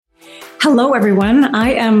Hello, everyone.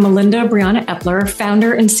 I am Melinda Brianna Epler,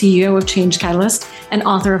 founder and CEO of Change Catalyst and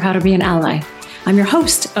author of How to Be an Ally. I'm your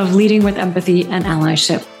host of Leading with Empathy and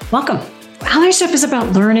Allyship. Welcome. Allyship is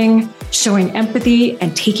about learning, showing empathy,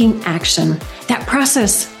 and taking action. That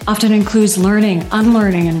process often includes learning,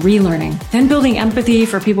 unlearning, and relearning, then building empathy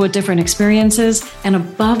for people with different experiences, and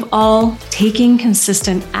above all, taking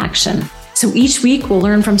consistent action. So each week we'll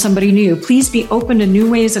learn from somebody new. Please be open to new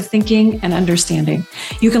ways of thinking and understanding.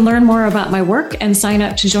 You can learn more about my work and sign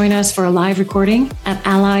up to join us for a live recording at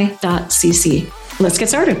ally.cc. Let's get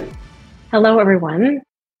started. Hello, everyone.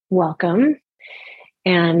 Welcome.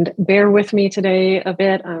 And bear with me today a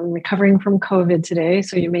bit. I'm recovering from COVID today,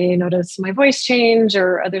 so you may notice my voice change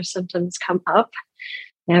or other symptoms come up.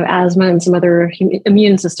 I have asthma and some other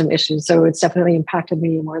immune system issues, so it's definitely impacted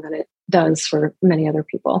me more than it does for many other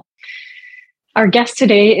people. Our guest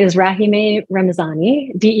today is Rahime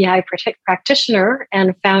Ramazani, DEI practitioner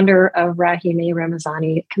and founder of Rahime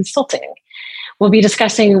Ramazani Consulting. We'll be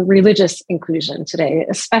discussing religious inclusion today,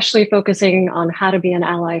 especially focusing on how to be an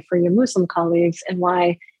ally for your Muslim colleagues and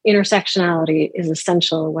why intersectionality is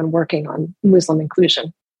essential when working on Muslim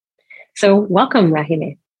inclusion. So welcome,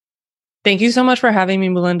 Rahime. Thank you so much for having me,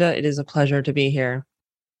 Melinda. It is a pleasure to be here.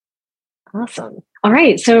 Awesome. All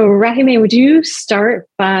right. So Rahime, would you start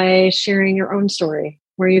by sharing your own story,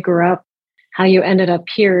 where you grew up, how you ended up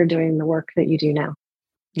here doing the work that you do now?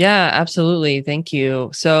 Yeah, absolutely. Thank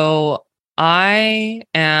you. So I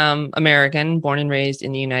am American, born and raised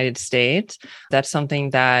in the United States. That's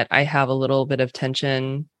something that I have a little bit of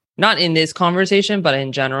tension, not in this conversation, but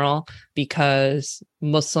in general, because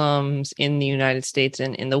Muslims in the United States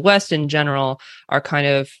and in the West in general are kind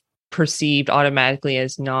of perceived automatically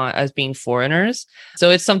as being foreigners. So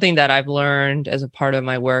it's something that I've learned as a part of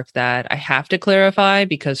my work that I have to clarify,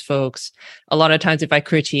 because folks, a lot of times if I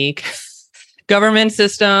critique government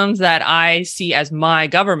systems that I see as my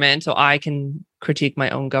government, so I can critique my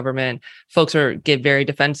own government, folks get very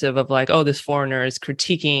defensive of like, oh, this foreigner is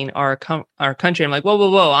critiquing our country. I'm like,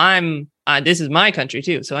 whoa, this is my country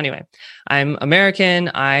too. So anyway, I'm American.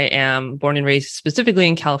 I am born and raised specifically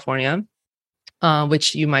in California,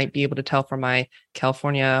 which you might be able to tell from my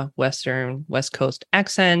California West Coast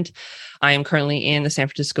accent. I am currently in the San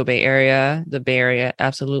Francisco Bay Area. The Bay Area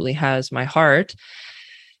absolutely has my heart.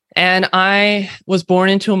 And I was born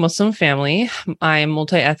into a Muslim family. I am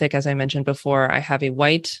multi-ethnic, as I mentioned before. I have a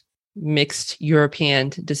white mixed European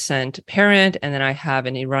descent parent, and then I have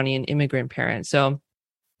an Iranian immigrant parent. So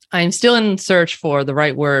I'm still in search for the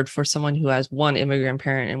right word for someone who has one immigrant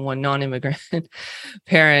parent and one non-immigrant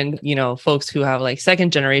parent. You know, folks who have like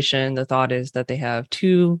second generation, the thought is that they have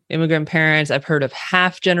two immigrant parents. I've heard of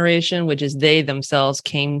half generation, which is they themselves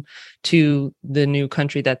came to the new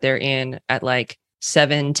country that they're in at like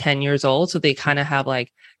 7-10 years old. So they kind of have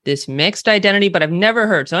like this mixed identity, but I've never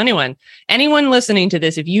heard. So anyone listening to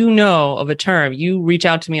this, if you know of a term, you reach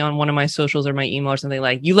out to me on one of my socials or my email or something,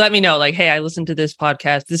 like you let me know, like, hey, I listened to this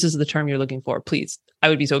podcast. This is the term you're looking for. Please. I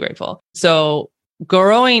would be so grateful. So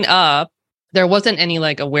growing up, there wasn't any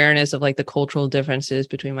like awareness of like the cultural differences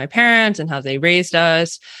between my parents and how they raised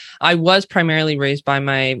us. I was primarily raised by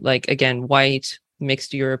my, like, again, white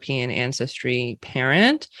mixed European ancestry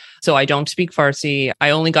parent. So I don't speak Farsi.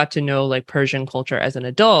 I only got to know like Persian culture as an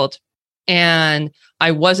adult. And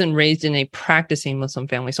I wasn't raised in a practicing Muslim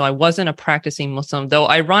family. So I wasn't a practicing Muslim, though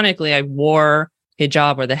ironically, I wore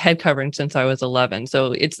hijab or the head covering since I was 11.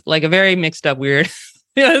 So it's like a very mixed up, weird,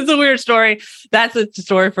 it's a weird story. That's a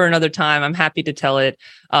story for another time. I'm happy to tell it.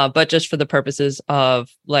 But just for the purposes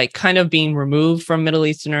of like kind of being removed from Middle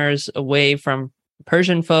Easterners, away from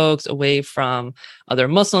Persian folks, away from other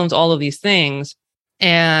Muslims, all of these things.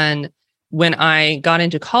 And when I got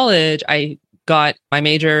into college, I got my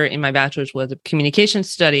major in my bachelor's was communication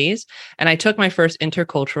studies. And I took my first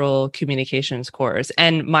intercultural communications course.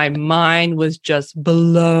 And my mind was just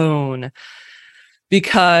blown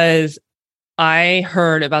because I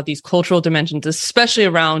heard about these cultural dimensions, especially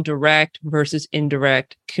around direct versus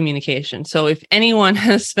indirect communication. So if anyone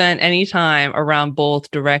has spent any time around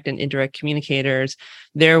both direct and indirect communicators,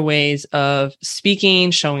 their ways of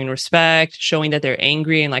speaking, showing respect, showing that they're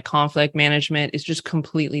angry, and like conflict management is just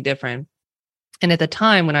completely different. And at the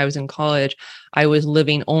time when I was in college, I was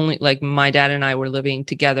living only, like my dad and I were living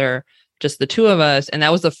together, just the two of us. And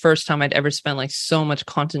that was the first time I'd ever spent like so much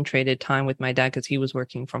concentrated time with my dad because he was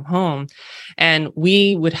working from home. And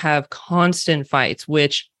we would have constant fights,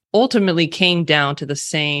 which ultimately came down to the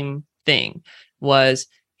same thing, was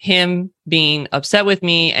him being upset with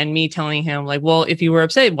me and me telling him like, well, if you were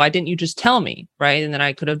upset, why didn't you just tell me? Right. And then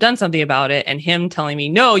I could have done something about it. And him telling me,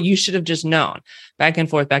 no, you should have just known. Back and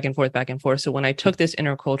forth, back and forth, back and forth. So when I took this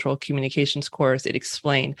intercultural communications course, it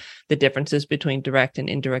explained the differences between direct and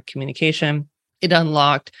indirect communication. It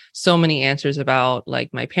unlocked so many answers about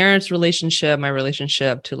like my parents' relationship, my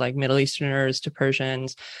relationship to like Middle Easterners, to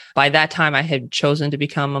Persians. By that time, I had chosen to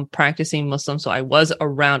become a practicing Muslim. So I was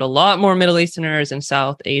around a lot more Middle Easterners and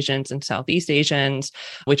South Asians and Southeast Asians,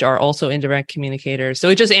 which are also indirect communicators. So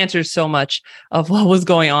it just answers so much of what was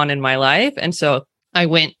going on in my life. And so I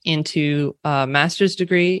went into a master's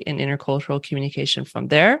degree in intercultural communication from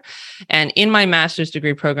there. And in my master's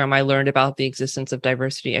degree program, I learned about the existence of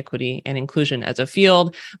diversity, equity, and inclusion as a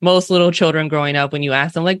field. Most little children growing up, when you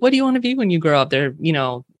ask them, like, what do you want to be when you grow up?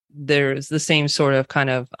 There's the same sort of kind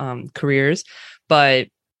of careers. But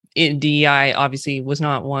DEI obviously was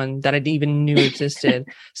not one that I even knew existed.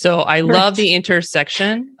 So I love the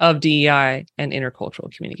intersection of DEI and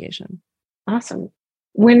intercultural communication. Awesome.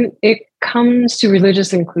 When it comes to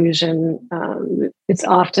religious inclusion, it's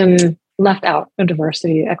often left out of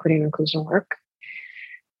diversity, equity, and inclusion work.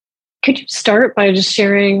 Could you start by just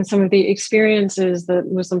sharing some of the experiences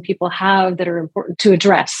that Muslim people have that are important to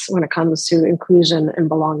address when it comes to inclusion and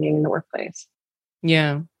belonging in the workplace?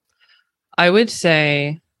 Yeah, I would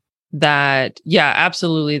say that, yeah,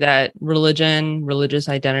 absolutely, that religion, religious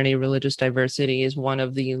identity, religious diversity is one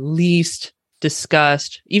of the least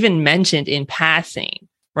discussed, even mentioned in passing,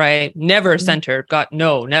 right? Never centered,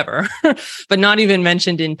 never, but not even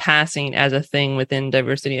mentioned in passing as a thing within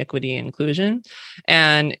diversity, equity, and inclusion.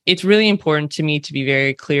 And it's really important to me to be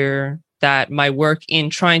very clear that my work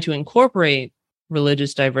in trying to incorporate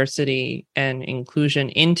religious diversity and inclusion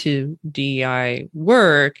into DEI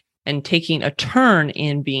work and taking a turn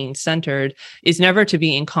in being centered is never to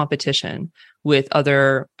be in competition with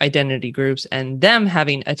other identity groups and them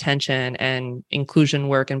having attention and inclusion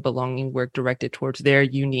work and belonging work directed towards their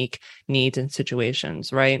unique needs and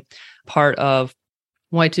situations, right? Part of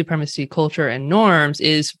white supremacy culture and norms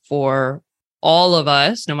is for all of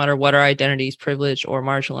us, no matter what our identities, privileged or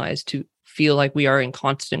marginalized, to feel like we are in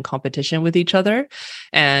constant competition with each other.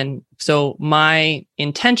 And so my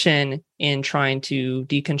intention in trying to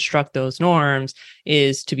deconstruct those norms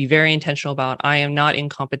is to be very intentional about, I am not in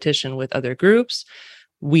competition with other groups.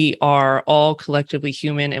 We are all collectively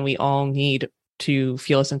human and we all need to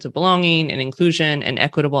feel a sense of belonging and inclusion and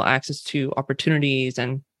equitable access to opportunities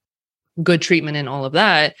and good treatment and all of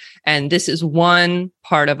that. And this is one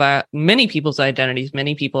part of many people's identities.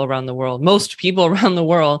 Many people around the world, most people around the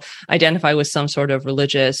world identify with some sort of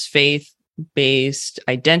religious, faith-based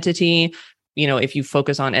identity. You know, if you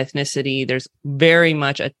focus on ethnicity, there's very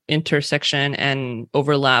much an intersection and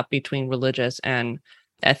overlap between religious and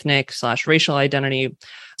ethnic/racial identity.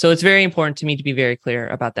 So it's very important to me to be very clear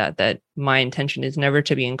about that my intention is never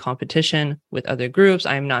to be in competition with other groups.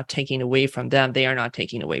 I am not taking away from them. They are not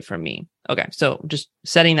taking away from me. Okay. So just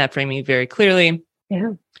setting that framing very clearly.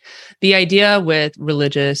 Yeah. The idea with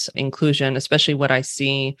religious inclusion, especially what I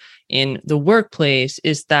see in the workplace,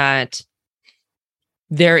 is that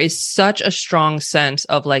there is such a strong sense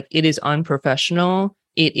of like, it is unprofessional.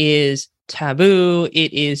 It is taboo.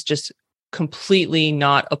 It is just completely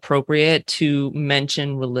not appropriate to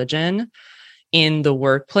mention religion in the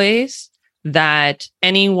workplace, that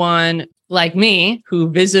anyone like me who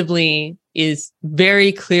visibly is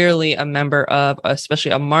very clearly a member of,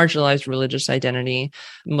 especially a marginalized religious identity,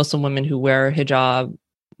 Muslim women who wear hijab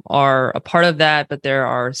are a part of that, but there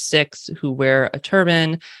are Sikhs who wear a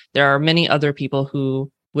turban. There are many other people who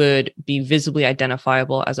would be visibly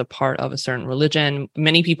identifiable as a part of a certain religion.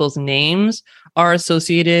 Many people's names are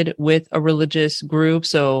associated with a religious group.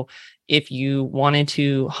 So if you wanted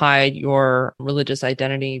to hide your religious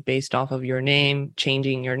identity based off of your name,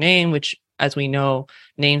 changing your name, which, as we know,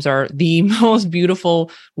 names are the most beautiful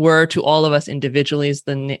word to all of us individually, is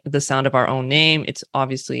the sound of our own name. It's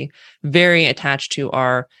obviously very attached to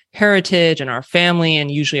our heritage and our family. And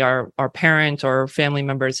usually our parents or family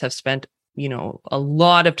members have spent a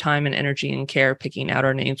lot of time and energy and care picking out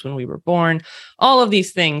our names when we were born. All of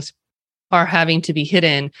these things are having to be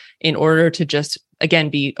hidden in order to just, again,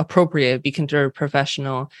 be appropriate, be considered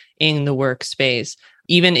professional in the workspace.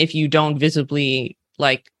 Even if you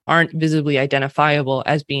aren't visibly identifiable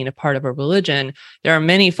as being a part of a religion, there are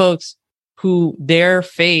many folks who their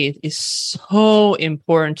faith is so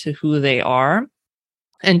important to who they are.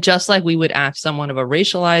 And just like we would ask someone of a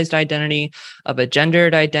racialized identity, of a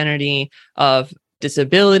gendered identity, of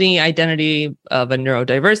disability identity, of a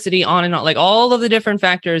neurodiversity, on and on, like all of the different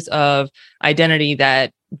factors of identity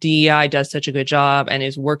that DEI does such a good job and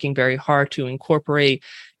is working very hard to incorporate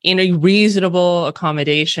in a reasonable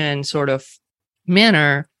accommodation sort of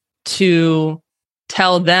manner to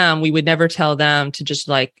tell them. We would never tell them to just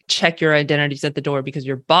like check your identities at the door because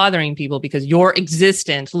you're bothering people, because your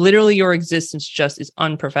existence, literally your existence, just is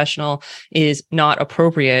unprofessional, is not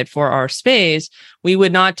appropriate for our space. We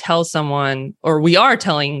would not tell someone, or we are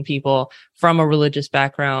telling people from a religious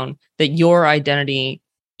background, that your identity,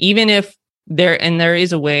 even if there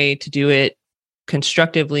is a way to do it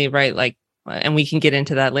constructively, right? Like, and we can get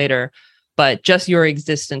into that later, but just your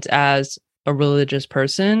existence as a religious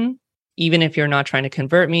person, even if you're not trying to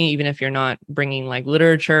convert me, even if you're not bringing like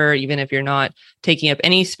literature, even if you're not taking up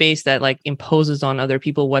any space that like imposes on other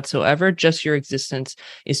people whatsoever, just your existence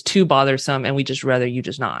is too bothersome, and we just rather you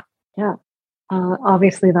just not. Yeah.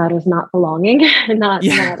 Obviously that is not belonging, not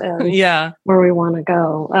where we want to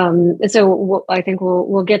go. So I think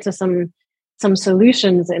we'll get to some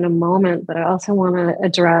solutions in a moment, but I also want to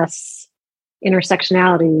address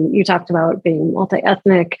intersectionality. You talked about being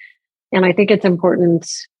multi-ethnic, and I think it's important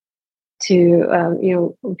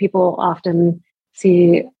to, people often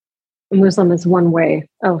see Muslim as one way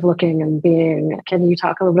of looking and being. Can you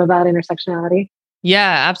talk a little bit about intersectionality?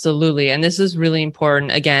 Yeah, absolutely. And this is really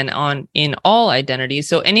important, again, in all identities.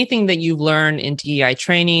 So anything that you've learned in DEI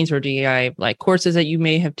trainings or DEI like courses that you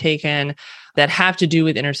may have taken that have to do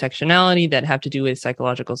with intersectionality, that have to do with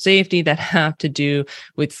psychological safety, that have to do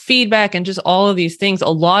with feedback, and just all of these things, a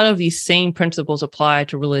lot of these same principles apply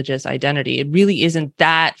to religious identity. It really isn't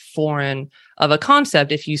that foreign of a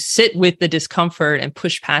concept if you sit with the discomfort and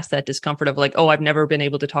push past that discomfort of like, oh, I've never been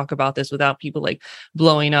able to talk about this without people like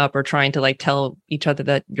blowing up or trying to like tell each other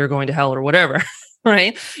that you're going to hell or whatever.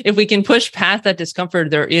 Right? If we can push past that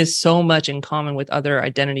discomfort, there is so much in common with other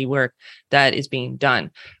identity work that is being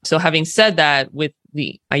done. So having said that, with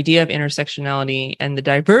the idea of intersectionality and the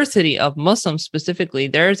diversity of Muslims specifically,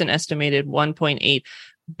 there's an estimated 1.8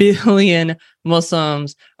 billion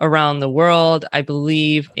Muslims around the world. I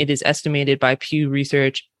believe it is estimated by Pew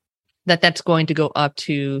Research that that's going to go up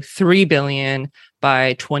to 3 billion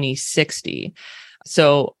by 2060.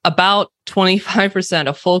 So about 25%,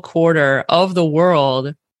 a full quarter of the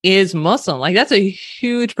world is Muslim. Like that's a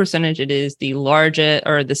huge percentage. It is the largest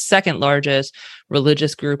or the second largest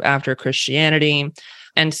religious group after Christianity.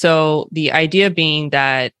 And so the idea being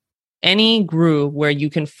that any group where you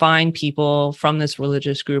can find people from this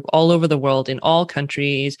religious group all over the world, in all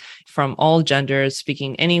countries, from all genders,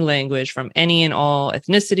 speaking any language, from any and all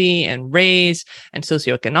ethnicity and race and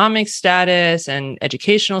socioeconomic status and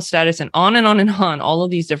educational status, and on and on and on, all of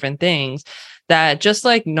these different things, that just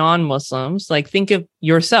like non-Muslims, like think of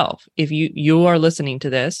yourself, if you are listening to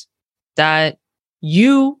this, that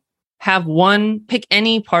you have pick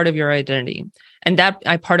any part of your identity. And that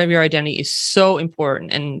part of your identity is so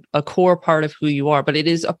important and a core part of who you are, but it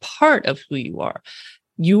is a part of who you are.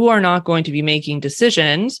 You are not going to be making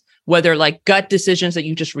decisions, whether like gut decisions that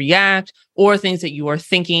you just react or things that you are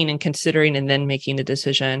thinking and considering and then making a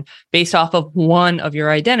decision based off of one of your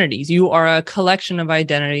identities. You are a collection of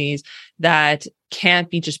identities that can't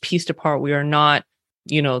be just pieced apart. We are not,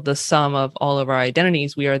 the sum of all of our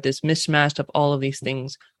identities. We are this mismatch of all of these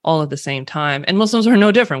things all at the same time. And Muslims are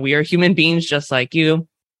no different. We are human beings just like you.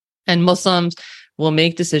 And Muslims will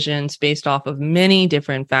make decisions based off of many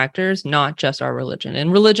different factors, not just our religion.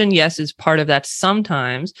 And religion, yes, is part of that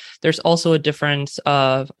sometimes. There's also a difference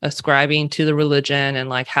of ascribing to the religion and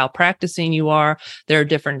like how practicing you are. There are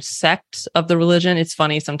different sects of the religion. It's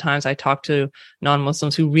funny, sometimes I talk to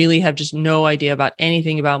non-Muslims who really have just no idea about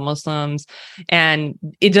anything about Muslims. And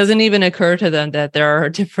it doesn't even occur to them that there are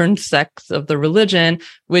different sects of the religion,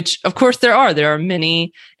 which of course there are. There are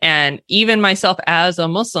many. And even myself as a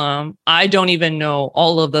Muslim, I don't even know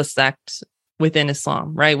all of the sects within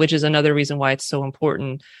Islam, right? Which is another reason why it's so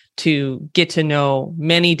important to get to know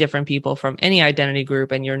many different people from any identity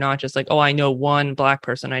group. And you're not just like, oh, I know one Black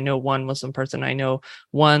person, I know one Muslim person, I know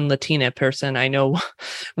one Latina person, I know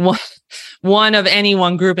one of any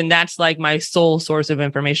one group. And that's like my sole source of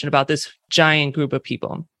information about this giant group of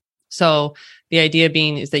people. So the idea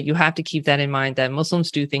being is that you have to keep that in mind, that Muslims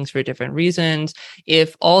do things for different reasons.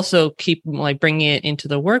 If also keep like bringing it into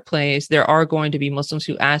the workplace, there are going to be Muslims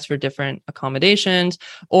who ask for different accommodations,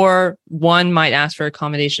 or one might ask for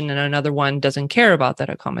accommodation and another one doesn't care about that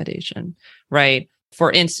accommodation, right? For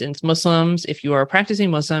instance, Muslims, if you are a practicing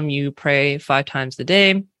Muslim, you pray 5 times a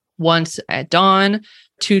day, once at dawn,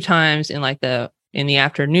 2 times in the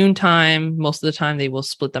afternoon time. Most of the time they will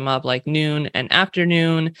split them up like noon and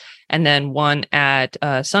afternoon, and then one at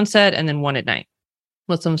sunset and then one at night.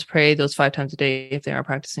 Muslims pray those 5 times a day if they are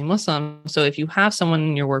practicing Muslim. So if you have someone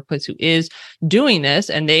in your workplace who is doing this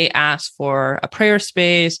and they ask for a prayer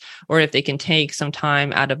space, or if they can take some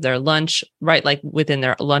time out of their lunch, right, like within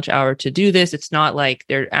their lunch hour to do this, it's not like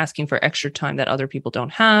they're asking for extra time that other people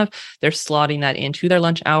don't have. They're slotting that into their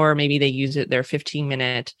lunch hour. Maybe they use it their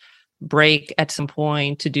 15-minute break at some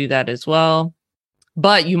point to do that as well.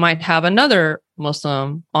 But you might have another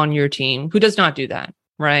Muslim on your team who does not do that,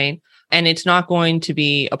 right? And it's not going to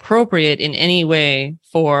be appropriate in any way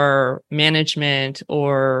for management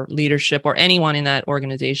or leadership or anyone in that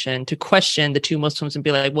organization to question the two Muslims and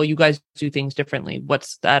be like, well, you guys do things differently.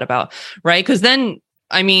 What's that about? Right? Because then,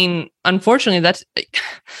 I mean, unfortunately,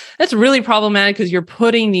 that's really problematic because you're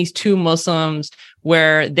putting these two Muslims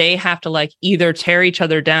where they have to like either tear each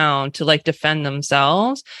other down to like defend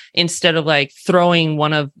themselves instead of like throwing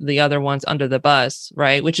one of the other ones under the bus,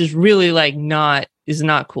 right? Which is really like not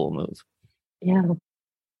cool move. Yeah.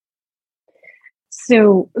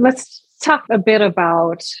 So let's talk a bit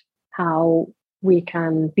about how we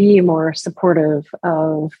can be more supportive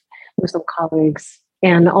of Muslim colleagues,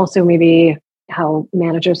 and also maybe how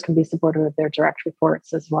managers can be supportive of their direct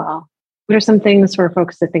reports as well. What are some things for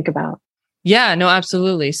folks to think about? Yeah, no,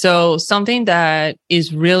 absolutely. So something that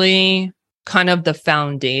is really kind of the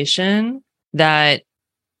foundation, that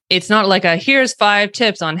it's not like here's 5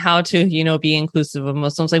 tips on how to, be inclusive of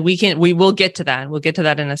Muslims. Like we will get to that. We'll get to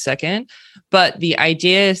that in a second. But the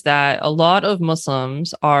idea is that a lot of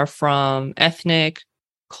Muslims are from ethnic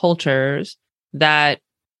cultures that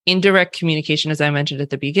indirect communication, as I mentioned at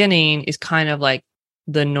the beginning, is kind of like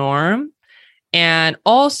the norm. And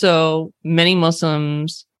also many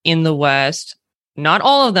Muslims in the West, not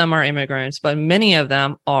all of them are immigrants, but many of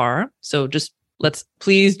them are. So just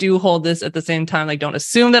please do hold this at the same time. Like, don't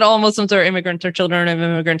assume that all Muslims are immigrants or children of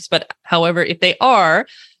immigrants. But however, if they are,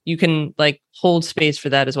 you can like hold space for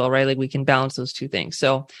that as well, right? Like we can balance those two things.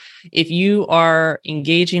 So if you are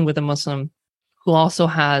engaging with a Muslim who also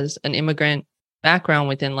has an immigrant background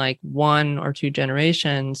within like 1 or 2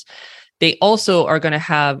 generations, they also are going to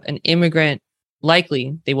have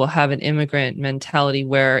they will have an immigrant mentality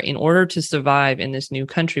where in order to survive in this new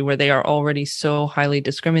country where they are already so highly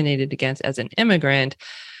discriminated against as an immigrant,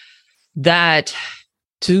 that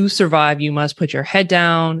to survive, you must put your head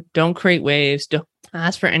down, don't create waves, don't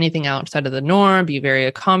ask for anything outside of the norm, be very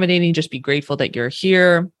accommodating, just be grateful that you're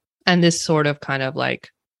here. And this sort of kind of like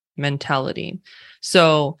mentality.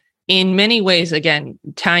 So in many ways, again,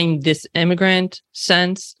 tying this immigrant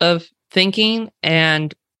sense of thinking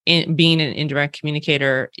and in being an indirect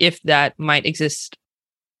communicator, if that might exist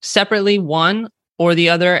separately, one or the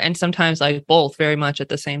other, and sometimes like both very much at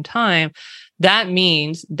the same time, that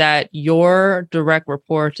means that your direct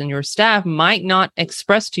reports and your staff might not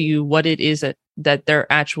express to you what it is that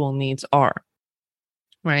their actual needs are,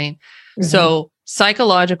 right? Mm-hmm. So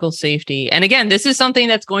psychological safety. And again, this is something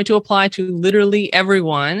that's going to apply to literally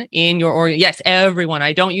everyone in your yes, everyone.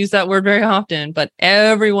 I don't use that word very often, but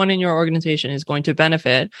everyone in your organization is going to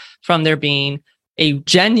benefit from there being a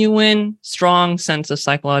genuine, strong sense of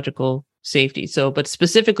psychological safety. So, but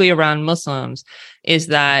specifically around Muslims is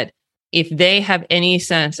that if they have any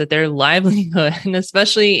sense that their livelihood, and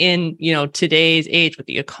especially in, today's age with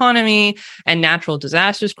the economy and natural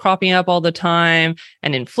disasters cropping up all the time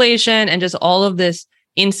and inflation and just all of this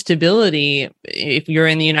instability, if you're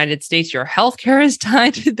in the United States, your healthcare is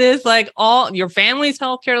tied to this, like all your family's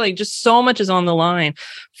healthcare, like just so much is on the line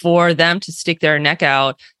for them to stick their neck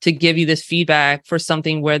out to give you this feedback for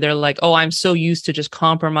something where they're like, oh, I'm so used to just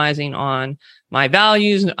compromising on my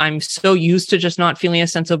values. I'm so used to just not feeling a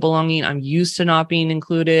sense of belonging. I'm used to not being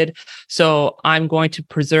included. So I'm going to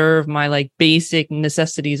preserve my like basic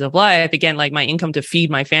necessities of life. Again, like my income to feed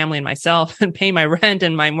my family and myself and pay my rent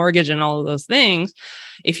and my mortgage and all of those things.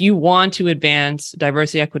 If you want to advance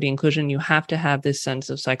diversity, equity, inclusion, you have to have this sense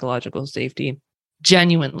of psychological safety.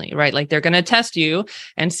 Genuinely, right? Like they're going to test you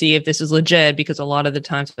and see if this is legit, because a lot of the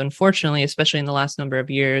times, unfortunately, especially in the last number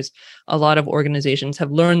of years, a lot of organizations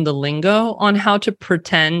have learned the lingo on how to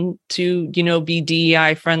pretend to, be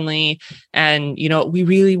DEI friendly. And, we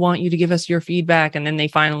really want you to give us your feedback. And then they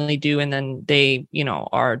finally do. And then they,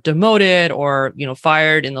 are demoted or,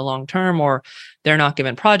 fired in the long term, or they're not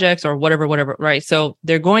given projects or whatever, right? So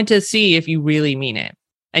they're going to see if you really mean it,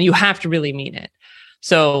 and you have to really mean it.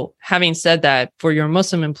 So having said that, for your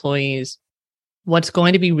Muslim employees, what's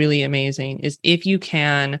going to be really amazing is if you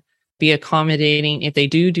can be accommodating if they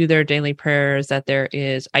do their daily prayers, that there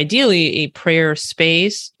is ideally a prayer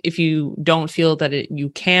space. If you don't feel that you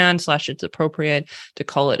can / it's appropriate to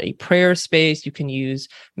call it a prayer space, you can use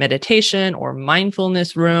meditation or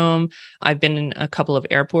mindfulness room. I've been in a couple of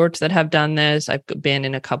airports that have done this. I've been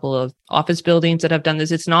in a couple of office buildings that have done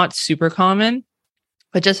this. It's not super common,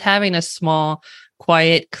 but just having a small,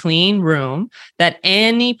 quiet, clean room that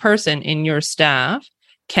any person in your staff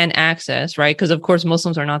can access, right? Because of course,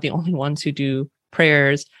 Muslims are not the only ones who do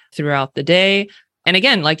prayers throughout the day. And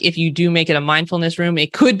again, like if you do make it a mindfulness room,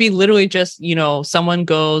 it could be literally just, someone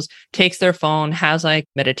goes, takes their phone, has like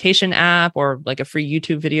meditation app or like a free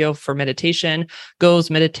YouTube video for meditation, goes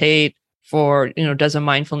meditate for, does a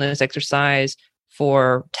mindfulness exercise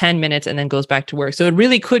for 10 minutes and then goes back to work. So it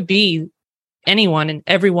really could be anyone, and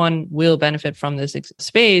everyone will benefit from this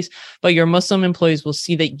space, but your Muslim employees will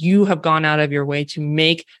see that you have gone out of your way to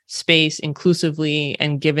make space inclusively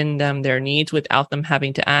and given them their needs without them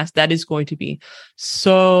having to ask. That is going to be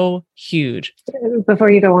so huge.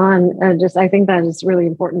 Before you go on, I think that is really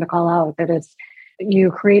important to call out, that it's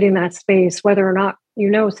you creating that space, whether or not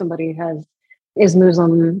somebody is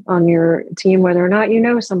Muslim on your team, whether or not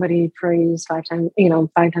somebody prays 5 times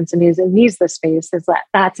a day and needs the space,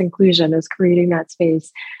 that's inclusion, is creating that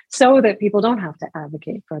space so that people don't have to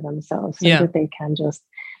advocate for themselves, so that they can just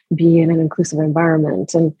be in an inclusive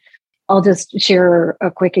environment. And I'll just share a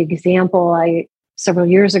quick example. Several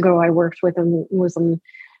years ago, I worked with a Muslim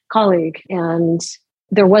colleague and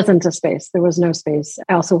there wasn't a space. There was no space.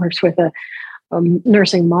 I also worked with a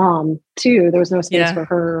nursing mom too. There was no space for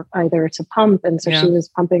her either to pump, and so she was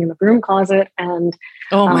pumping in the broom closet. And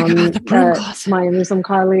oh my God, the broom closet! My Muslim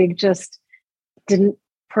colleague just didn't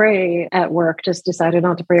pray at work. Just decided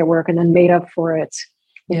not to pray at work, and then made up for it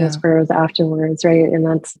in his prayers afterwards. Right, and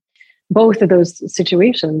that's both of those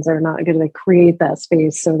situations are not going to create that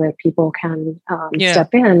space so that people can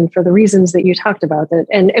step in for the reasons that you talked about. That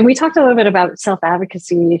and we talked a little bit about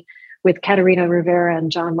self-advocacy with Katerina Rivera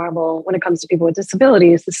and John Marble when it comes to people with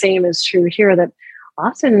disabilities. The same is true here, that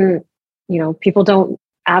often, people don't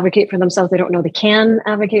advocate for themselves. They don't know they can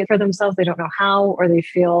advocate for themselves. They don't know how, or they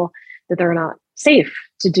feel that they're not safe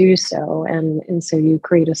to do so. And so you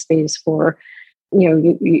create a space for,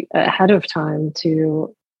 you ahead of time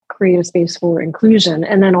to create a space for inclusion.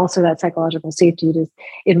 And then also that psychological safety to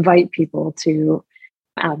invite people to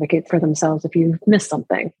advocate for themselves if you miss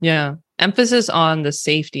something. Yeah. Emphasis on the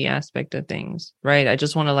safety aspect of things, right? I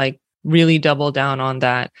just want to really double down on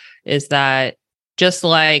that, is that just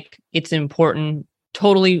like it's important,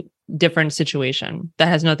 totally different situation that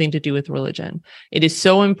has nothing to do with religion. It is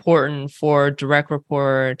so important for direct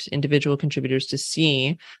report individual contributors to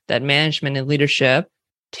see that management and leadership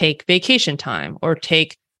take vacation time or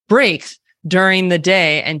take breaks during the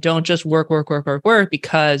day and don't just work,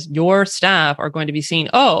 because your staff are going to be seeing,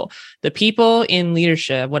 the people in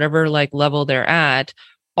leadership, whatever level they're at,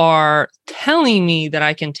 are telling me that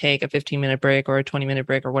I can take a 15-minute break or a 20-minute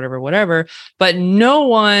break or whatever, but no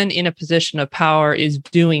one in a position of power is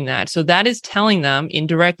doing that. So that is telling them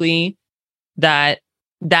indirectly that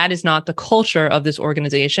is not the culture of this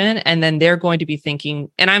organization. And then they're going to be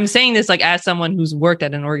thinking, and I'm saying this as someone who's worked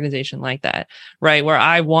at an organization like that, right? Where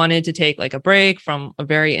I wanted to take a break from a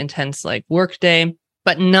very intense work day,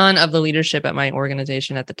 but none of the leadership at my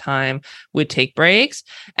organization at the time would take breaks.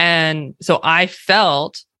 And so I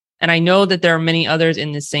felt, and I know that there are many others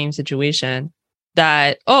in the same situation,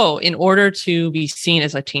 that, in order to be seen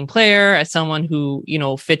as a team player, as someone who,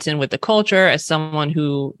 fits in with the culture, as someone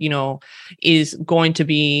who, is going to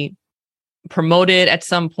be promoted at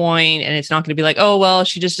some point, and it's not going to be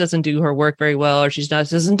she just doesn't do her work very well, or she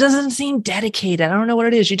doesn't seem dedicated. I don't know what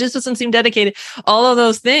it is. She just doesn't seem dedicated. All of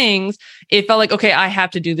those things, it felt okay, I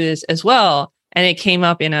have to do this as well. And it came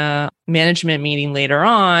up in a management meeting later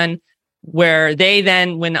on, where they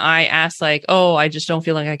then, when I asked I just don't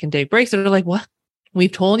feel like I can take breaks, they're like, what? We've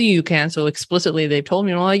told you can. So explicitly, they've told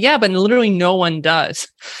me, but literally no one does.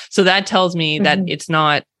 So that tells me that it's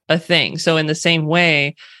not a thing. So in the same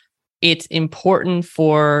way, it's important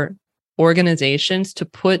for organizations to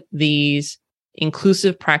put these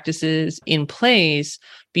inclusive practices in place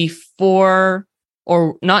before,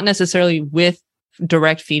 or not necessarily with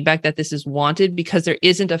direct feedback that this is wanted, because there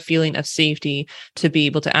isn't a feeling of safety to be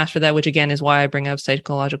able to ask for that, which again is why I bring up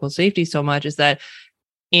psychological safety so much, is that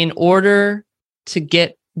in order to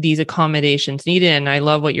get these accommodations needed. And I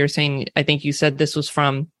love what you're saying. I think you said this was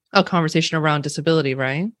from a conversation around disability,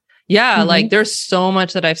 right? Yeah. There's so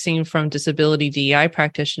much that I've seen from disability DEI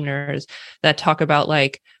practitioners that talk about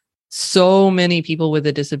so many people with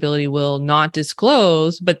a disability will not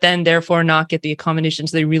disclose, but then therefore not get the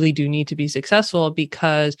accommodations they really do need to be successful,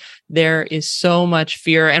 because there is so much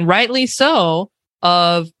fear, and rightly so,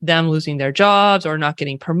 of them losing their jobs or not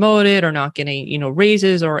getting promoted or not getting,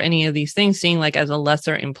 raises or any of these things, seen like as a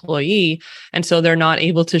lesser employee. And so they're not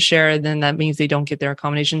able to share. Then that means they don't get their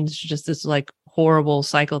accommodations. It's just this like horrible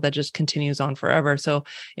cycle that just continues on forever. So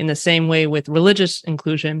in the same way with religious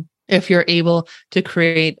inclusion, if you're able to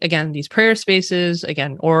create, again, these prayer spaces,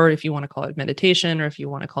 again, or if you want to call it meditation, or if you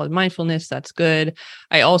want to call it mindfulness, that's good.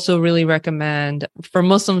 I also really recommend, for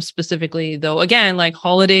Muslims specifically, though, again, like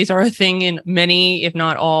holidays are a thing in many, if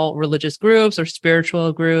not all, religious groups or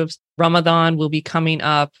spiritual groups. Ramadan will be coming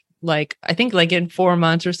up, like, I think like in 4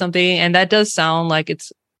 months or something. And that does sound like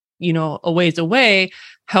it's, a ways away.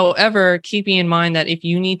 However, keeping in mind that if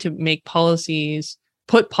you need to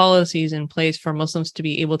put policies in place for Muslims to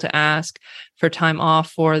be able to ask for time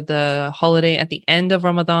off for the holiday at the end of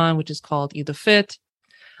Ramadan, which is called Eid al-Fitr.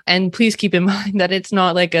 And please keep in mind that it's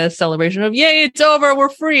not like a celebration of, yay, it's over, we're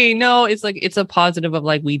free. No, it's like, it's a positive of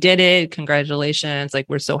like, we did it. Congratulations. Like,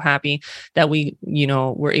 we're so happy that we,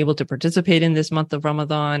 we're able to participate in this month of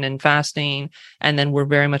Ramadan and fasting. And then we're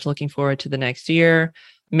very much looking forward to the next year,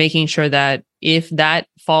 making sure that if that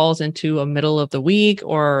falls into a middle of the week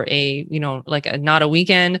or not a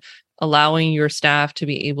weekend, allowing your staff to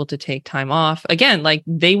be able to take time off. Again, like,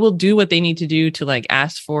 they will do what they need to do to like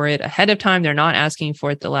ask for it ahead of time. They're not asking for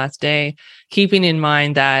it the last day, keeping in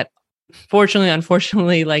mind that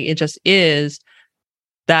unfortunately, like, it just is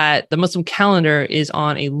that the Muslim calendar is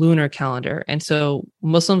on a lunar calendar. And so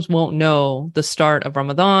Muslims won't know the start of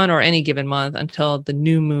Ramadan or any given month until the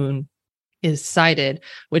new moon is sighted,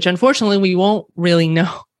 which unfortunately we won't really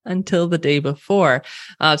know until the day before.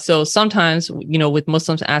 So sometimes, with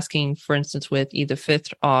Muslims asking, for instance, with Eid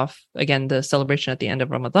al-Fitr off, again, the celebration at the end of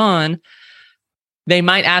Ramadan, they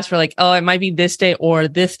might ask for like, oh, it might be this day or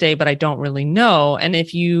this day, but I don't really know. And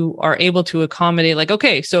if you are able to accommodate, like,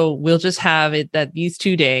 okay, so we'll just have it that these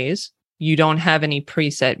 2 days, you don't have any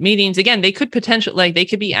preset meetings. Again, they could potentially, like, they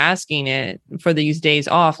could be asking it for these days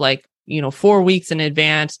off, like, 4 weeks in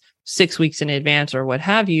advance, 6 weeks in advance, or what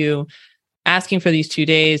have you, asking for these 2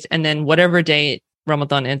 days. And then whatever day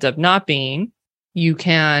Ramadan ends up not being, you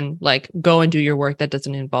can like go and do your work that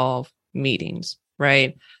doesn't involve meetings,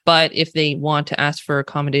 right? But if they want to ask for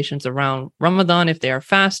accommodations around Ramadan, if they are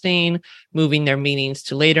fasting, moving their meetings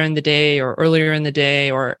to later in the day or earlier in the day,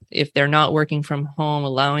 or if they're not working from home,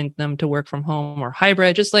 allowing them to work from home or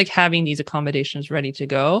hybrid, just like having these accommodations ready to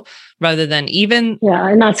go rather than even... Yeah,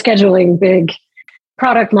 and not scheduling big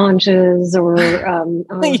product launches or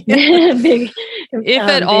big, if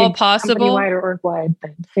at all possible, company-wide or org-wide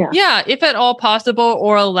things. Yeah, if at all possible,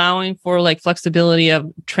 or allowing for like flexibility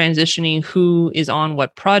of transitioning who is on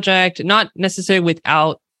what project, not necessarily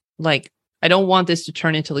without like, I don't want this to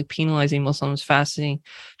turn into like penalizing Muslims fasting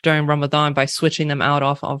during Ramadan by switching them out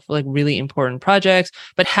off of like really important projects,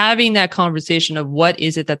 but having that conversation of what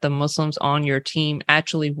is it that the Muslims on your team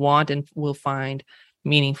actually want and will find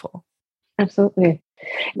meaningful. Absolutely.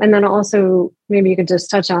 And then also maybe you could just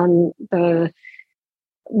touch on the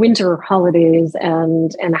winter holidays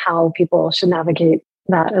and how people should navigate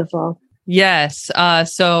that as well. Yes.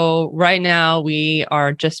 So right now we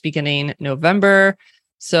are just beginning November.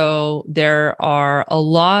 So there are a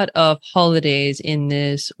lot of holidays in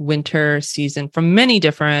this winter season from many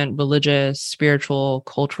different religious, spiritual,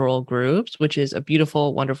 cultural groups, which is a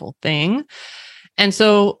beautiful, wonderful thing. And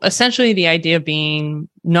so essentially the idea being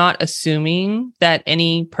not assuming that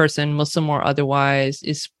any person, Muslim or otherwise,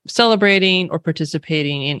 is celebrating or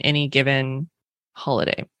participating in any given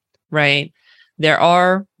holiday, right? There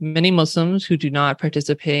are many Muslims who do not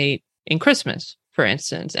participate in Christmas, for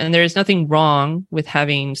instance, and there is nothing wrong with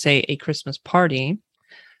having, say, a Christmas party.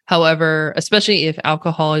 However, especially if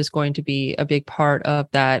alcohol is going to be a big part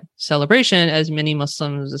of that celebration, as many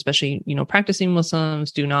Muslims, especially, practicing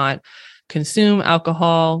Muslims, do not consume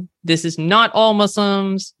alcohol. This is not all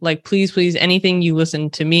Muslims. Like, please, anything you listen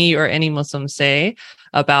to me or any Muslim say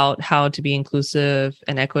about how to be inclusive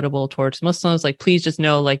and equitable towards Muslims, like, please just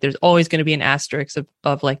know, like, there's always going to be an asterisk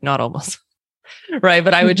of like, not all Muslims. Right.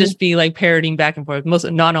 But I would just be like parroting back and forth.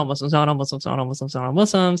 Not all Muslims, not all Muslims, not all Muslims, not all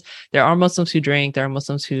Muslims. There are Muslims who drink. There are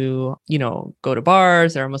Muslims who, go to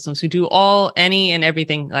bars. There are Muslims who do any and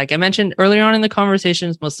everything. Like I mentioned earlier on in the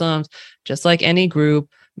conversations, Muslims, just like any group,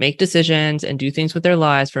 make decisions and do things with their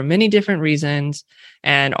lives for many different reasons,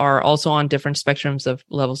 and are also on different spectrums of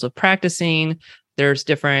levels of practicing. There's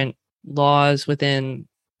different laws within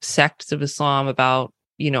sects of Islam about,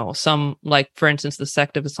 some, like, for instance, the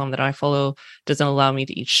sect of Islam that I follow doesn't allow me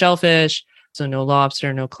to eat shellfish. So no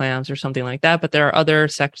lobster, no clams or something like that. But there are other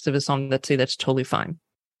sects of Islam that say that's totally fine.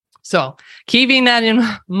 So keeping that in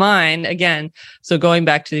mind, again, so going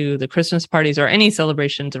back to the Christmas parties or any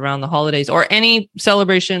celebrations around the holidays or any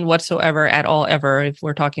celebration whatsoever at all, ever, if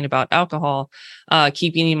we're talking about alcohol,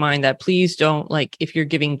 keeping in mind that please don't, like, if you're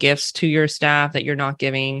giving gifts to your staff, that you're not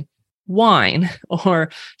giving wine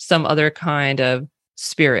or some other kind of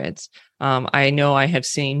spirits. I know I have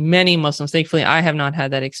seen many Muslims, thankfully, I have not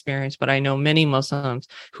had that experience, but I know many Muslims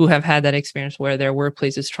who have had that experience where their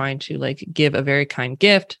workplaces trying to like give a very kind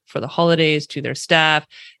gift for the holidays to their staff,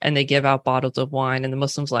 and they give out bottles of wine, and the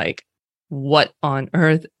Muslims like, what on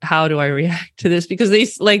earth? How do I react to this? Because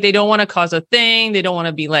they don't want to cause a thing. They don't want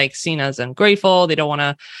to be like seen as ungrateful. They don't want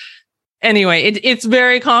to. Anyway, it's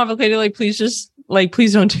very complicated. Like,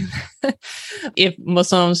 please don't do that. If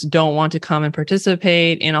Muslims don't want to come and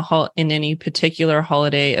participate in in any particular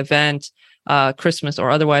holiday event, Christmas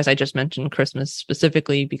or otherwise, I just mentioned Christmas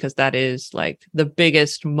specifically because that is like the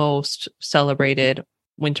biggest, most celebrated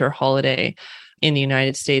winter holiday in the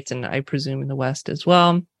United States, and I presume in the West as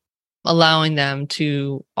well. Allowing them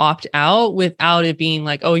to opt out without it being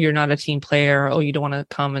like, oh, you're not a team player. Oh, you don't want to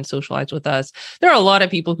come and socialize with us. There are a lot of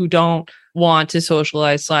people who don't want to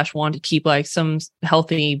socialize / want to keep like some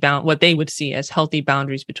healthy what they would see as healthy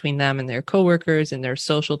boundaries between them and their coworkers and their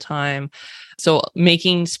social time. So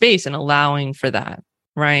making space and allowing for that,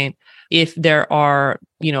 right? If there are,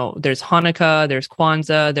 there's Hanukkah, there's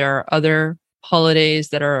Kwanzaa, there are other holidays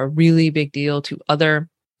that are a really big deal to other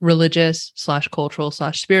religious / cultural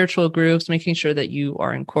 / spiritual groups, making sure that you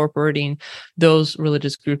are incorporating those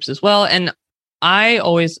religious groups as well. And I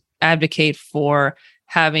always advocate for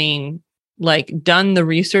having like done the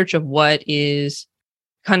research of what is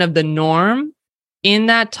kind of the norm in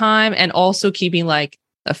that time, and also keeping like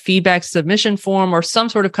a feedback submission form or some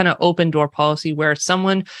sort of kind of open door policy where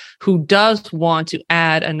someone who does want to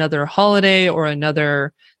add another holiday or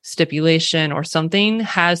another stipulation or something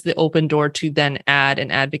has the open door to then add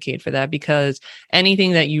and advocate for that. Because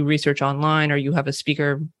anything that you research online, or you have a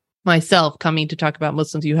speaker, myself, coming to talk about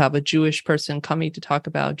Muslims, you have a Jewish person coming to talk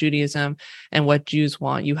about Judaism and what Jews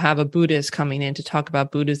want, you have a Buddhist coming in to talk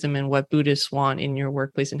about Buddhism and what Buddhists want in your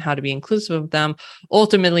workplace and how to be inclusive of them.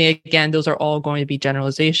 Ultimately, again, those are all going to be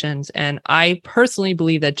generalizations. And I personally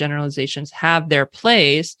believe that generalizations have their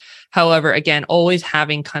place. However, again, always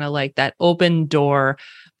having kind of like that open door.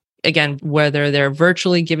 Again, whether they're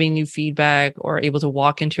virtually giving you feedback or able to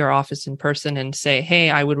walk into your office in person and say,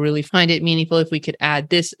 hey, I would really find it meaningful if we could add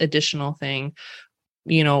this additional thing,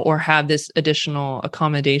 or have this additional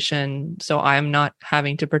accommodation, so I'm not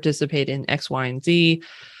having to participate in X, Y, and Z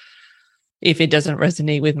if it doesn't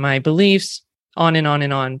resonate with my beliefs, on and on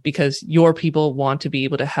and on, because your people want to be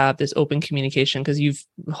able to have this open communication, because you've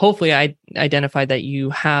hopefully identified that you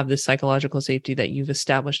have the psychological safety that you've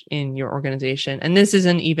established in your organization. And this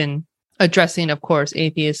isn't even addressing, of course,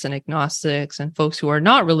 atheists and agnostics and folks who are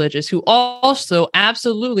not religious, who also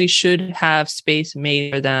absolutely should have space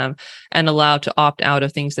made for them and allowed to opt out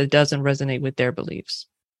of things that doesn't resonate with their beliefs.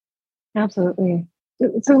 Absolutely.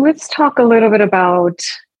 So let's talk a little bit about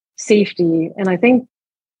safety. And I think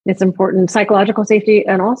it's important, psychological safety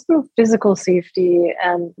and also physical safety.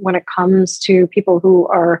 And when it comes to people who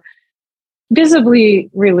are visibly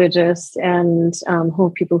religious and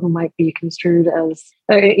people who might be construed as,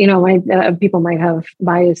 people might have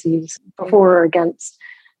biases for or against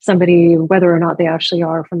somebody, whether or not they actually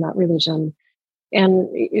are from that religion. And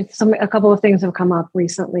a couple of things have come up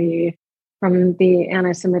recently from the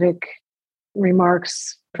anti-Semitic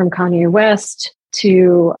remarks from Kanye West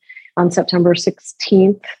to on September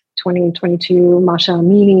 16th, 2022, Masha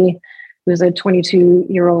Amini, who is a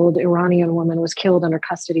 22-year-old Iranian woman, was killed under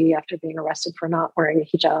custody after being arrested for not wearing a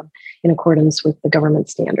hijab in accordance with the government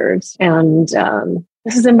standards. And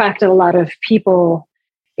this has impacted a lot of people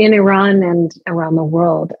in Iran and around the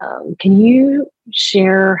world. Can you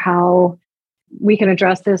share how we can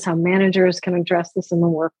address this, how managers can address this in the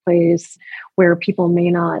workplace, where people may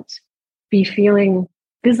not be feeling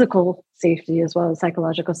physical safety as well as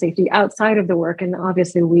psychological safety outside of the work? And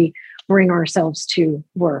obviously we bring ourselves to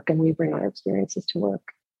work and we bring our experiences to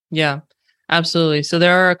work. Yeah, absolutely. So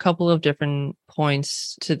there are a couple of different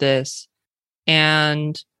points to this.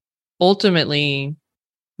 And ultimately,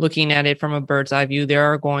 looking at it from a bird's eye view, there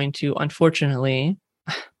are going to, unfortunately,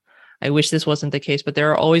 I wish this wasn't the case, but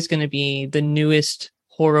there are always going to be the newest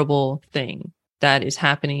horrible thing that is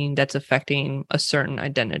happening that's affecting a certain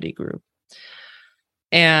identity group.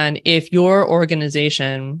 And if your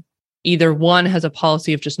organization, either one, has a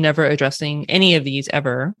policy of just never addressing any of these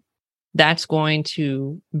ever, that's going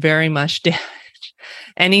to very much damage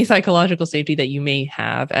any psychological safety that you may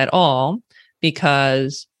have at all.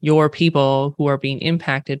 because your people who are being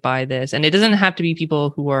impacted by this, and it doesn't have to be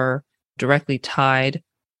people who are directly tied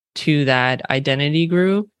to that identity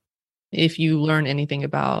group. If you learn anything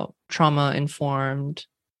about trauma-informed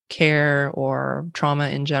care or trauma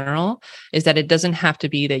in general, is that it doesn't have to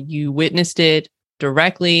be that you witnessed it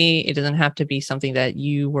directly. It doesn't have to be something that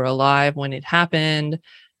you were alive when it happened.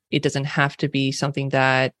 It doesn't have to be something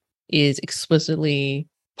that is explicitly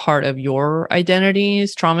part of your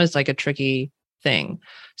identities. Trauma is like a tricky thing.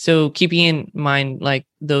 So keeping in mind like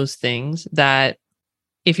those things, that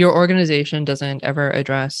if your organization doesn't ever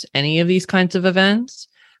address any of these kinds of events,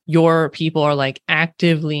 your people are like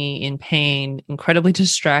actively in pain, incredibly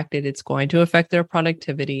distracted. It's going to affect their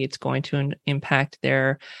productivity. It's going to impact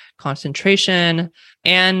their concentration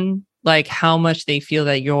and like how much they feel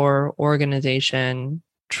that your organization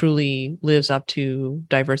truly lives up to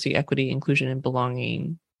diversity, equity, inclusion, and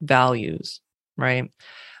belonging values, right?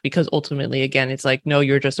 Because ultimately, again, it's like, no,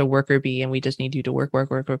 you're just a worker bee and we just need you to work,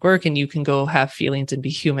 and you can go have feelings and be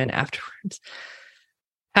human afterwards.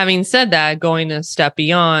 Having said that, going a step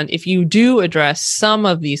beyond, if you do address some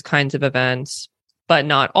of these kinds of events, but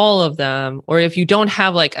not all of them, or if you don't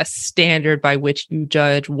have like a standard by which you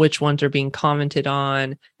judge which ones are being commented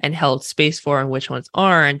on and held space for and which ones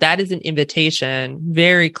aren't, that is an invitation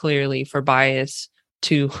very clearly for bias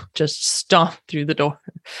to just stomp through the door.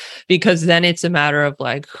 Because then it's a matter of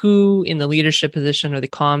like who in the leadership position or the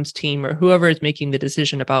comms team or whoever is making the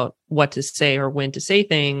decision about what to say or when to say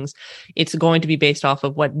things, it's going to be based off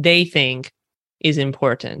of what they think is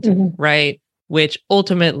important, right? Which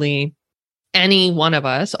ultimately any one of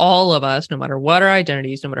us, all of us, no matter what our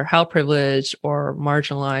identities, no matter how privileged or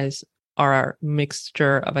marginalized our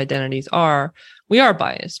mixture of identities are, we are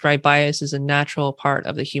biased, right? Bias is a natural part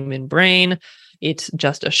of the human brain. It's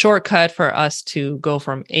just a shortcut for us to go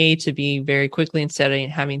from A to B very quickly instead of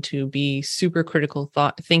having to be super critical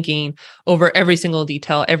thinking over every single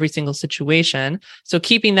detail, every single situation. So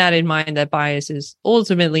keeping that in mind, that bias is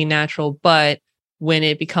ultimately natural, but when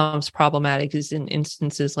it becomes problematic is in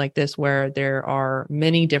instances like this where there are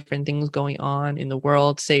many different things going on in the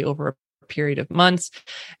world, say over a period of months,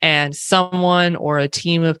 and someone or a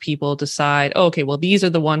team of people decide, okay, well, these are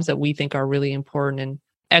the ones that we think are really important and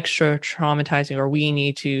extra traumatizing, or we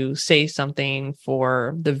need to say something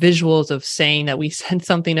for the visuals of saying that we said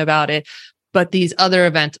something about it, but these other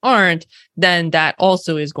events aren't, then that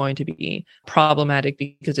also is going to be problematic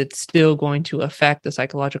because it's still going to affect the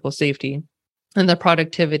psychological safety and the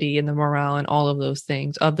productivity and the morale and all of those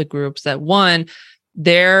things of the groups that, one,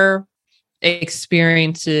 their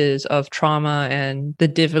experiences of trauma and the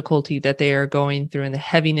difficulty that they are going through and the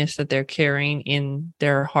heaviness that they're carrying in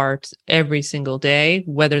their hearts every single day,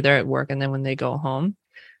 whether they're at work and then when they go home,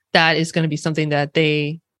 that is going to be something that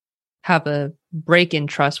they have a break in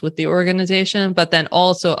trust with the organization. But then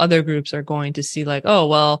also other groups are going to see like, oh,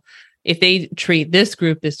 well, if they treat this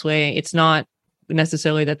group this way, it's not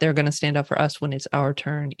necessarily that they're going to stand up for us when it's our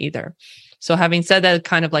turn either. So having said that,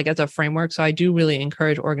 kind of like as a framework, so I do really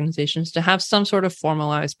encourage organizations to have some sort of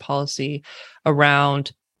formalized policy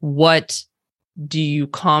around what do you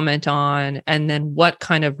comment on, and then what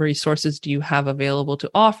kind of resources do you have available to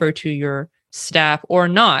offer to your staff or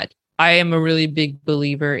not. I am a really big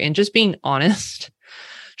believer in just being honest,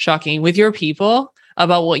 shocking, with your people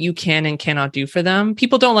about what you can and cannot do for them.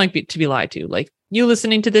 People don't like to be lied to. Like, you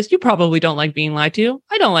listening to this, you probably don't like being lied to.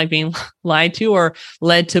 I don't like being lied to or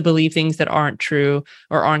led to believe things that aren't true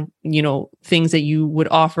or aren't, things that you would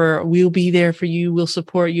offer. We'll be there for you. We'll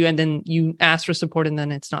support you. And then you ask for support and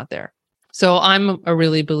then it's not there. So I'm a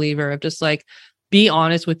really believer of just like, be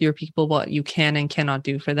honest with your people, what you can and cannot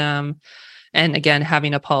do for them. And again,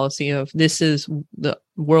 having a policy of this is the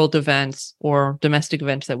world events or domestic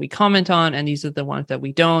events that we comment on, and these are the ones that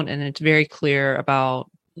we don't. And it's very clear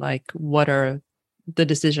about like, what are the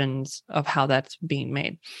decisions of how that's being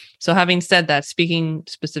made. So having said that, speaking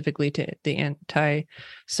specifically to the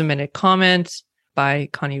anti-Semitic comments by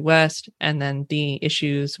Kanye West, and then the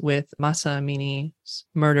issues with Mahsa Amini's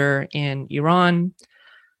murder in Iran,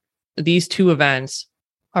 these two events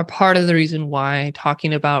are part of the reason why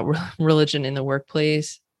talking about religion in the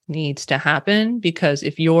workplace needs to happen. Because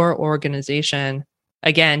if your organization,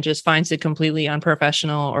 again, just finds it completely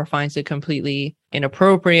unprofessional or finds it completely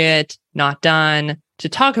inappropriate, not done to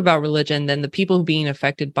talk about religion, then the people being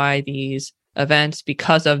affected by these events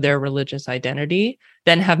because of their religious identity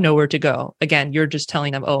then have nowhere to go. Again, you're just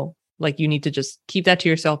telling them, oh, like you need to just keep that to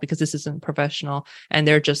yourself because this isn't professional. And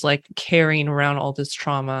they're just like carrying around all this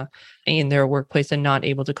trauma in their workplace and not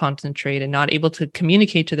able to concentrate and not able to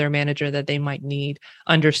communicate to their manager that they might need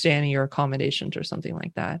understanding or accommodations or something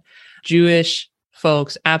like that. Jewish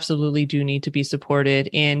folks absolutely do need to be supported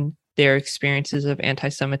in their experiences of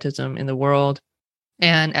anti-Semitism in the world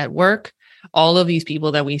and at work. All of these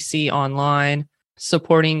people that we see online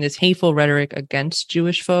supporting this hateful rhetoric against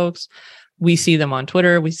Jewish folks, we see them on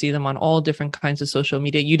Twitter. We see them on all different kinds of social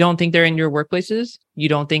media. You don't think they're in your workplaces? You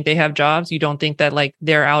don't think they have jobs? You don't think that like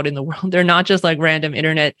they're out in the world? They're not just like random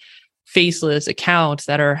internet faceless accounts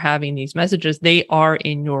that are having these messages. They are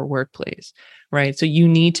in your workplace, right? So you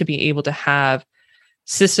need to be able to have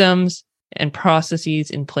systems and processes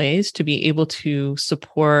in place to be able to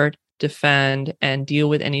support, defend, and deal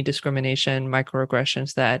with any discrimination,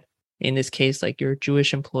 microaggressions that, in this case, like your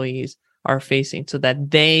Jewish employees are facing, so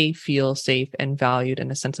that they feel safe and valued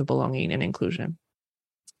and a sense of belonging and inclusion.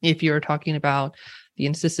 If you're talking about the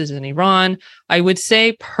instances in Iran, I would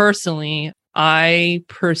say personally, I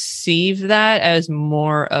perceive that as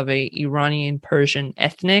more of a Iranian-Persian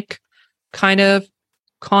ethnic kind of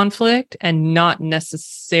conflict and not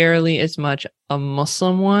necessarily as much a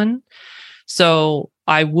Muslim one. So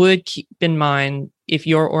I would keep in mind if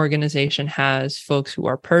your organization has folks who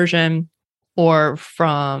are Persian or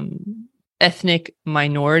from ethnic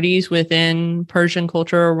minorities within Persian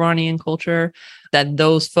culture or Iranian culture, that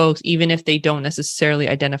those folks, even if they don't necessarily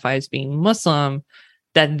identify as being Muslim,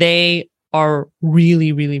 that they are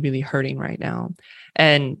really, really, really hurting right now.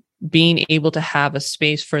 And being able to have a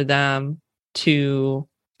space for them to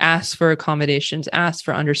ask for accommodations, ask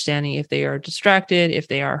for understanding if they are distracted, if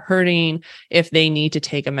they are hurting, if they need to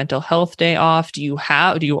take a mental health day off. Do you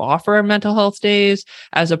offer mental health days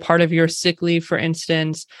as a part of your sick leave, for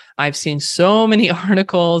instance? I've seen so many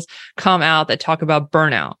articles come out that talk about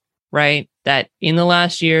burnout, right? That in the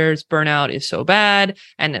last years, burnout is so bad.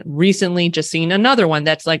 And recently just seen another one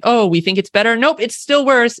that's like, oh, we think it's better. Nope, it's still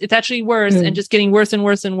worse. It's actually worse and just getting worse and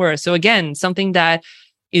worse and worse. So again, something that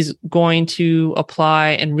is going to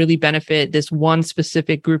apply and really benefit this one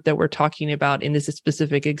specific group that we're talking about in this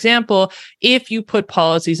specific example. If you put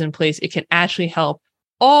policies in place, it can actually help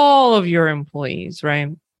all of your employees, right?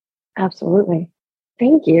 Absolutely.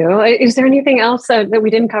 Thank you. Is there anything else that we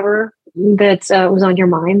didn't cover that was on your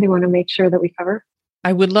mind they want to make sure that we cover?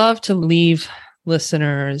 I would love to leave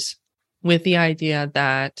listeners with the idea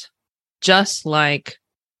that just like,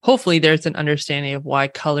 hopefully there's an understanding of why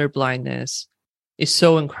colorblindness is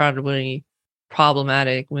so incredibly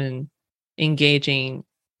problematic when engaging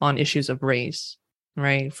on issues of race,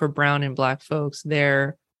 right? For brown and black folks,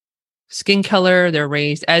 their skin color, their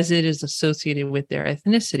race, as it is associated with their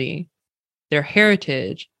ethnicity, their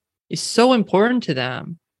heritage, is so important to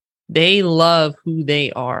them. They love who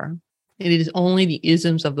they are. It is only the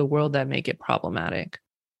isms of the world that make it problematic.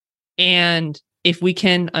 And if we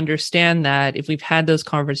can understand that, if we've had those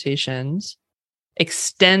conversations,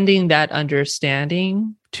 extending that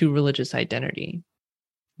understanding to religious identity.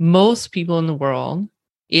 Most people in the world,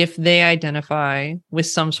 if they identify with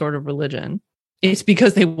some sort of religion, it's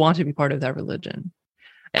because they want to be part of that religion.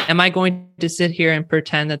 Am I going to sit here and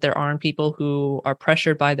pretend that there aren't people who are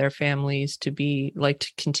pressured by their families to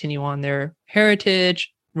continue on their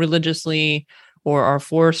heritage religiously, or are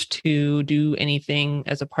forced to do anything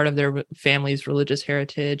as a part of their family's religious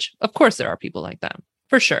heritage? Of course, there are people like that,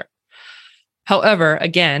 for sure. However,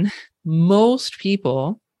 again, most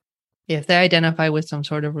people, if they identify with some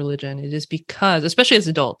sort of religion, it is because, especially as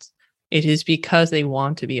adults, it is because they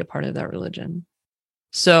want to be a part of that religion.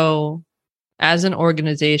 So as an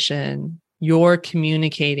organization, you're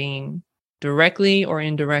communicating directly or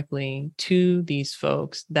indirectly to these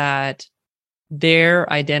folks that their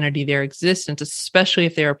identity, their existence, especially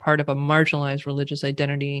if they're a part of a marginalized religious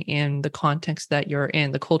identity in the context that you're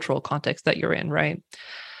in, the cultural context that you're in, right?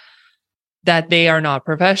 That they are not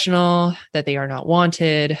professional, that they are not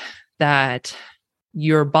wanted, that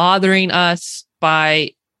you're bothering us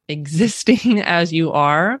by existing as you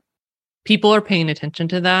are. People are paying attention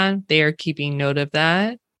to that. They are keeping note of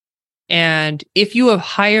that. And if you have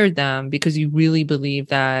hired them because you really believe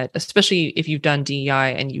that, especially if you've done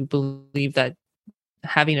DEI and you believe that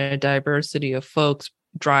having a diversity of folks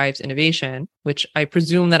drives innovation, which I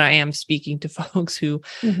presume that I am speaking to folks who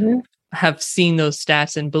have seen those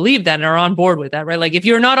stats and believe that and are on board with that, right? Like if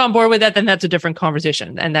you're not on board with that, then that's a different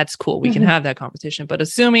conversation and that's cool. We can have that conversation. But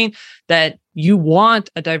assuming that you want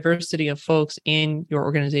a diversity of folks in your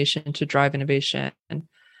organization to drive innovation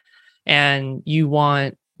and you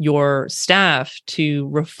want your staff to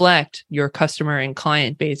reflect your customer and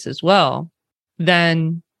client base as well,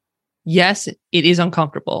 then yes, it is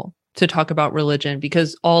uncomfortable to talk about religion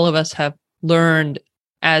because all of us have learned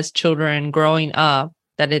as children growing up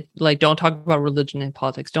that it like, don't talk about religion and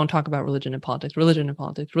politics. Don't talk about religion and politics, religion and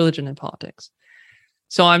politics, religion and politics.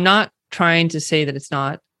 So I'm not trying to say that it's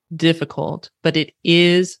not difficult, but it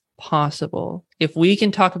is possible. If we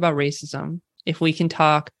can talk about racism, if we can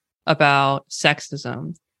talk about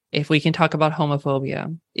sexism, if we can talk about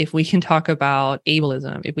homophobia, if we can talk about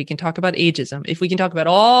ableism, if we can talk about ageism, if we can talk about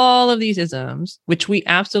all of these isms, which we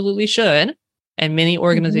absolutely should, and many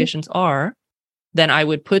organizations are, then I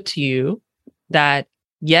would put to you that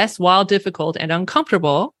yes, while difficult and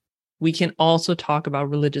uncomfortable, we can also talk about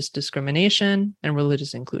religious discrimination and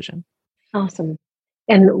religious inclusion. Awesome.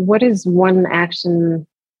 And what is one action,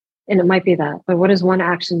 and it might be that, but what is one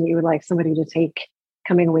action that you would like somebody to take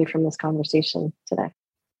coming away from this conversation today?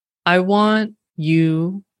 I want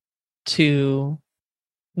you to,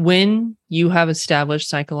 when you have established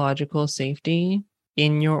psychological safety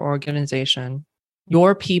in your organization,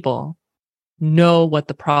 your people know what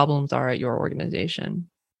the problems are at your organization.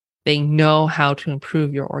 They know how to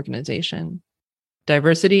improve your organization.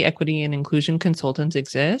 Diversity, equity, and inclusion consultants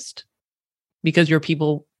exist because your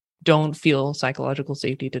people don't feel psychological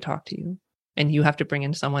safety to talk to you. And you have to bring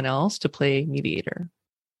in someone else to play mediator.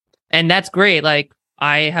 And that's great. Like,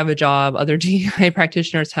 I have a job, other DEI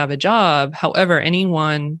practitioners have a job. However,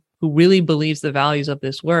 anyone who really believes the values of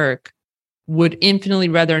this work would infinitely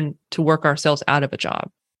rather to work ourselves out of a job,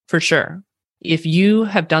 for sure. If you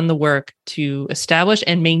have done the work to establish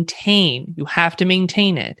and maintain, you have to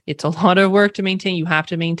maintain it. It's a lot of work to maintain. You have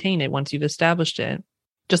to maintain it once you've established it.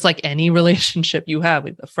 Just like any relationship you have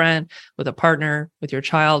with a friend, with a partner, with your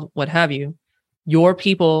child, what have you, your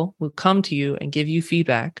people will come to you and give you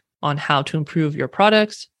feedback on how to improve your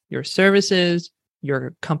products, your services,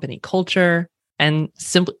 your company culture, and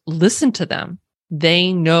simply listen to them.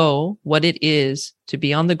 They know what it is to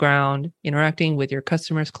be on the ground, interacting with your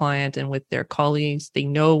customers, clients, and with their colleagues. They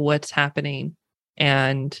know what's happening,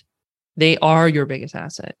 and they are your biggest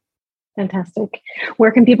asset. Fantastic.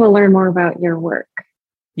 Where can people learn more about your work?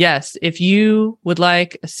 Yes, if you would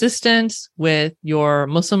like assistance with your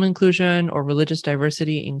Muslim inclusion or religious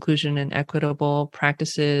diversity, inclusion, and equitable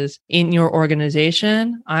practices in your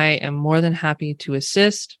organization, I am more than happy to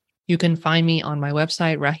assist. You can find me on my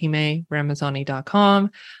website,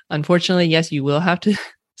 rahimeramazani.com. Unfortunately, yes, you will have to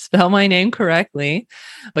spell my name correctly,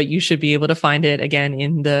 but you should be able to find it again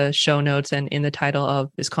in the show notes and in the title of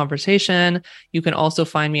this conversation. You can also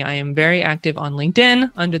find me. I am very active on LinkedIn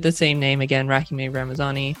under the same name, again, Rahime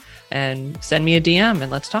Ramazani, and send me a DM and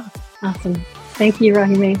let's talk. Awesome. Thank you,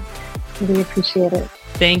 Rahime. Really appreciate it.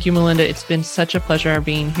 Thank you, Melinda. It's been such a pleasure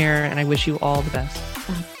being here, and I wish you all the best.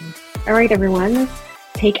 Awesome. All right, everyone.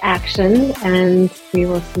 Take action, and we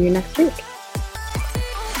will see you next week.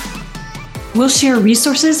 We'll share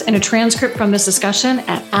resources and a transcript from this discussion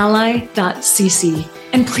at ally.cc.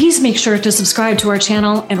 And please make sure to subscribe to our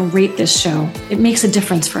channel and rate this show. It makes a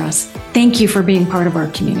difference for us. Thank you for being part of our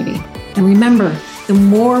community. And remember, the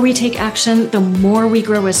more we take action, the more we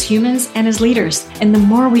grow as humans and as leaders, and the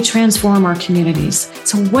more we transform our communities.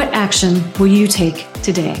 So what action will you take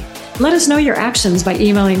today? Let us know your actions by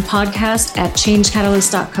emailing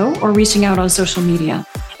podcast@changecatalyst.co or reaching out on social media.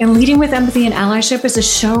 And Leading with Empathy and Allyship is a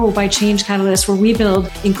show by Change Catalyst where we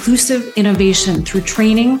build inclusive innovation through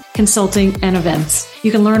training, consulting, and events.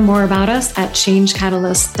 You can learn more about us at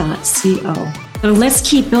changecatalyst.co. So let's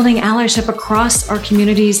keep building allyship across our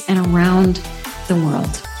communities and around the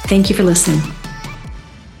world. Thank you for listening.